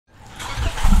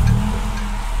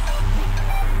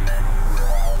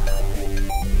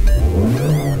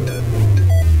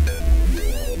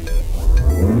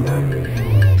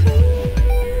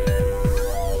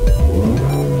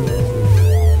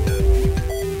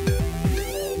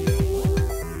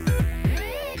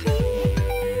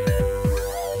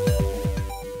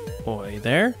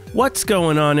What's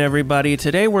going on, everybody?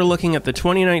 Today we're looking at the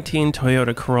 2019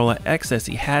 Toyota Corolla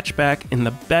XSE Hatchback in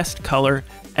the best color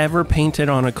ever painted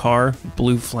on a car,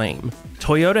 blue flame.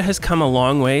 Toyota has come a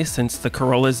long way since the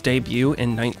Corolla's debut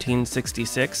in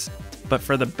 1966, but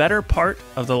for the better part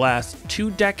of the last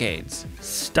 2 decades,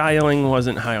 styling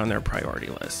wasn't high on their priority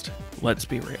list. Let's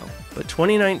be real. But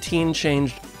 2019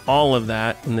 changed all of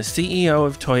that when the CEO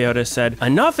of Toyota said,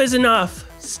 "Enough is enough!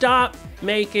 Stop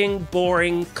making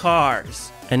boring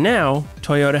cars." And now,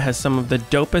 Toyota has some of the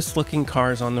dopest looking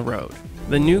cars on the road.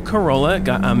 The new Corolla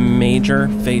got a major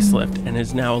facelift and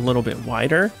is now a little bit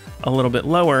wider, a little bit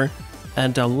lower,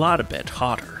 and a lot bit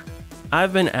hotter.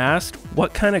 I've been asked,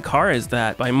 what kind of car is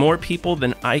that, by more people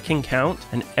than I can count,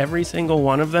 and every single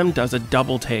one of them does a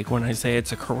double take when I say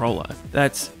it's a Corolla.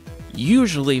 That's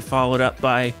usually followed up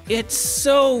by, "It's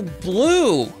so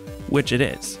blue," which it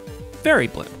is. Very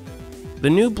blue. The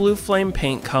new blue flame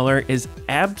paint color is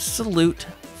absolute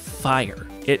fire.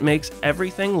 It makes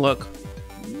everything look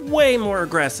way more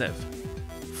aggressive.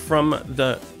 From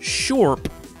the sharp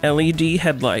LED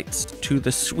headlights to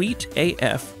the sweet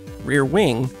AF rear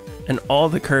wing and all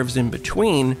the curves in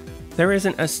between, there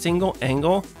isn't a single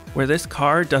angle where this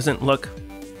car doesn't look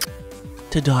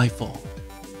to die for.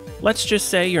 Let's just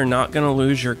say you're not gonna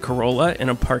lose your Corolla in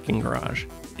a parking garage.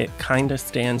 It kinda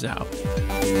stands out.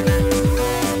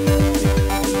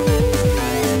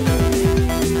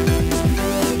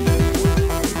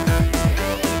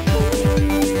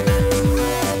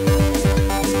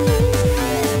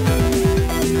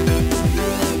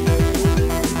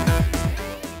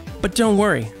 But don't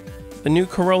worry, the new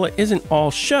Corolla isn't all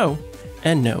show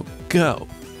and no go.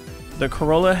 The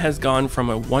Corolla has gone from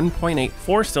a 1.8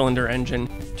 4-cylinder engine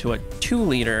to a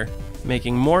 2-liter,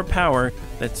 making more power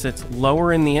that sits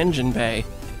lower in the engine bay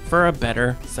for a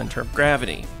better center of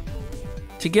gravity.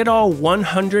 To get all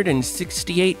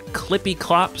 168 clippy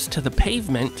clops to the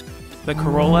pavement, the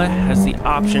Corolla has the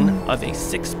option of a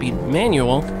 6-speed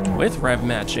manual with rev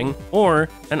matching or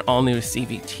an all-new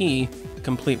CVT,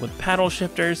 complete with paddle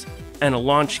shifters and a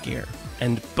launch gear.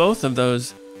 And both of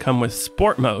those come with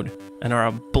sport mode and are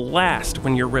a blast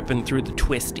when you're ripping through the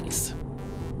twisties.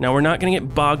 Now, we're not gonna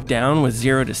get bogged down with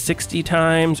 0 to 60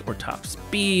 times or top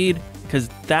speed, because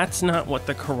that's not what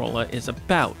the Corolla is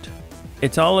about.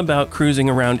 It's all about cruising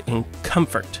around in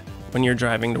comfort when you're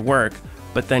driving to work,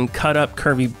 but then cut up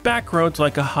curvy back roads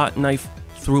like a hot knife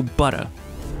through butter.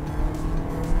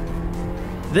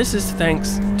 This is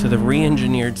thanks to the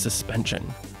re-engineered suspension.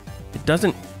 It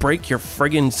doesn't break your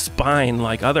friggin' spine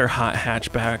like other hot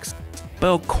hatchbacks, but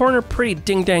it'll corner pretty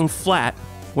ding-dang flat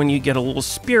when you get a little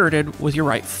spirited with your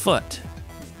right foot.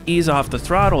 Ease off the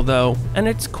throttle though, and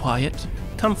it's quiet,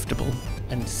 comfortable,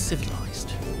 and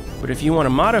civilized. But if you want to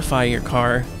modify your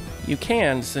car, you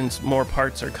can, since more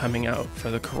parts are coming out for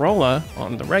the Corolla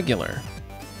on the regular.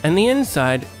 And the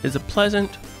inside is a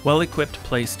pleasant, well-equipped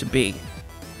place to be.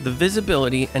 The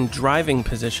visibility and driving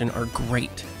position are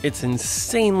great. It's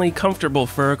insanely comfortable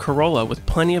for a Corolla with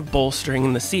plenty of bolstering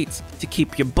in the seats to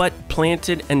keep your butt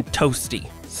planted and toasty,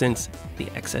 since the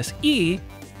XSE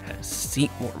has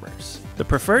seat warmers. The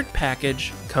preferred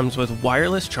package comes with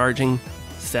wireless charging,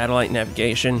 satellite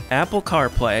navigation, Apple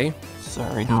CarPlay,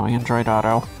 sorry, no Android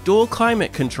Auto, dual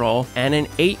climate control, and an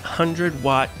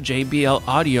 800-watt JBL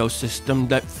audio system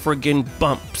that friggin'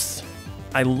 bumps.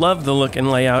 I love the look and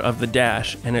layout of the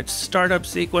dash, and its startup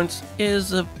sequence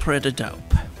is pretty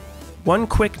dope. One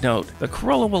quick note, the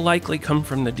Corolla will likely come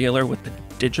from the dealer with the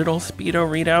digital speedo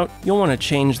readout. You'll want to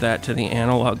change that to the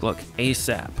analog look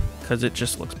ASAP, because it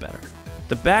just looks better.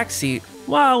 The back seat,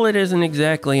 while it isn't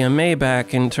exactly a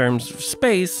Maybach in terms of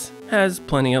space, has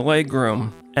plenty of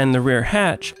legroom, and the rear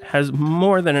hatch has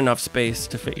more than enough space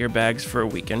to fit your bags for a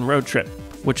weekend road trip,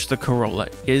 which the Corolla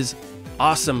is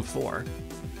awesome for.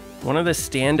 One of the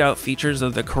standout features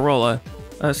of the Corolla,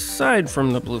 aside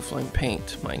from the blue flame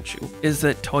paint, mind you, is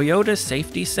that Toyota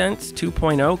Safety Sense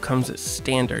 2.0 comes as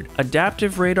standard.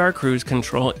 Adaptive radar cruise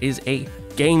control is a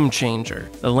game changer.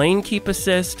 The lane keep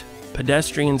assist,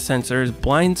 pedestrian sensors,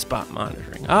 blind spot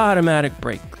monitoring, automatic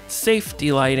brake,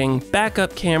 safety lighting,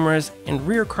 backup cameras, and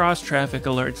rear cross traffic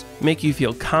alerts make you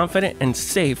feel confident and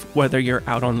safe whether you're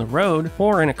out on the road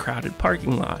or in a crowded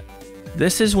parking lot.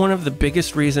 This is one of the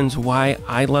biggest reasons why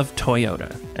I love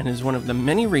Toyota, and is one of the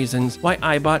many reasons why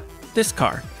I bought this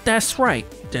car. That's right,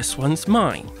 this one's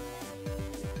mine.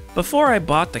 Before I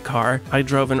bought the car, I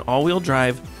drove an all-wheel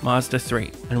drive Mazda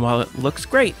 3, and while it looks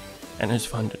great and is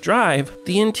fun to drive,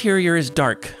 the interior is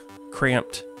dark,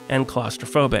 cramped, and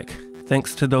claustrophobic,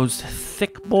 thanks to those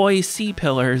thick boy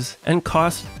C-pillars, and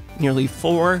costs nearly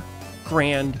 $4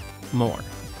 grand more.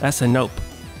 That's a nope.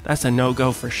 That's a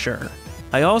no-go for sure.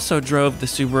 I also drove the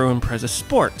Subaru Impreza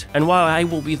Sport, and while I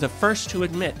will be the first to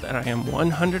admit that I am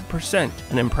 100%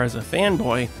 an Impreza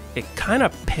fanboy, it kind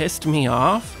of pissed me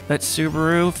off that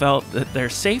Subaru felt that their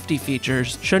safety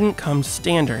features shouldn't come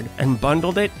standard and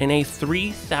bundled it in a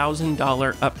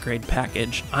 $3,000 upgrade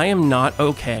package. I am not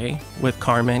okay with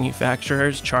car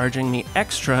manufacturers charging me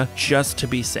extra just to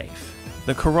be safe.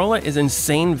 The Corolla is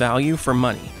insane value for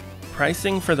money.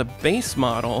 Pricing for the base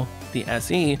model, the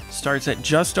SE, starts at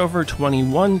just over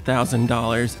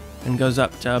 $21,000 and goes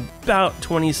up to about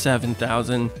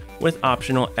 $27,000 with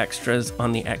optional extras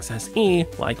on the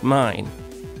XSE like mine.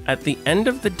 At the end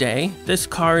of the day, this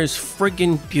car is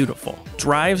friggin' beautiful.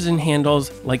 Drives and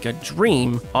handles like a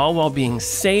dream, all while being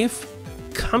safe,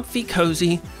 comfy,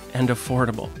 cozy, and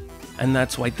affordable. And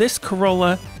that's why this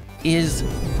Corolla is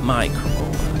my Corolla.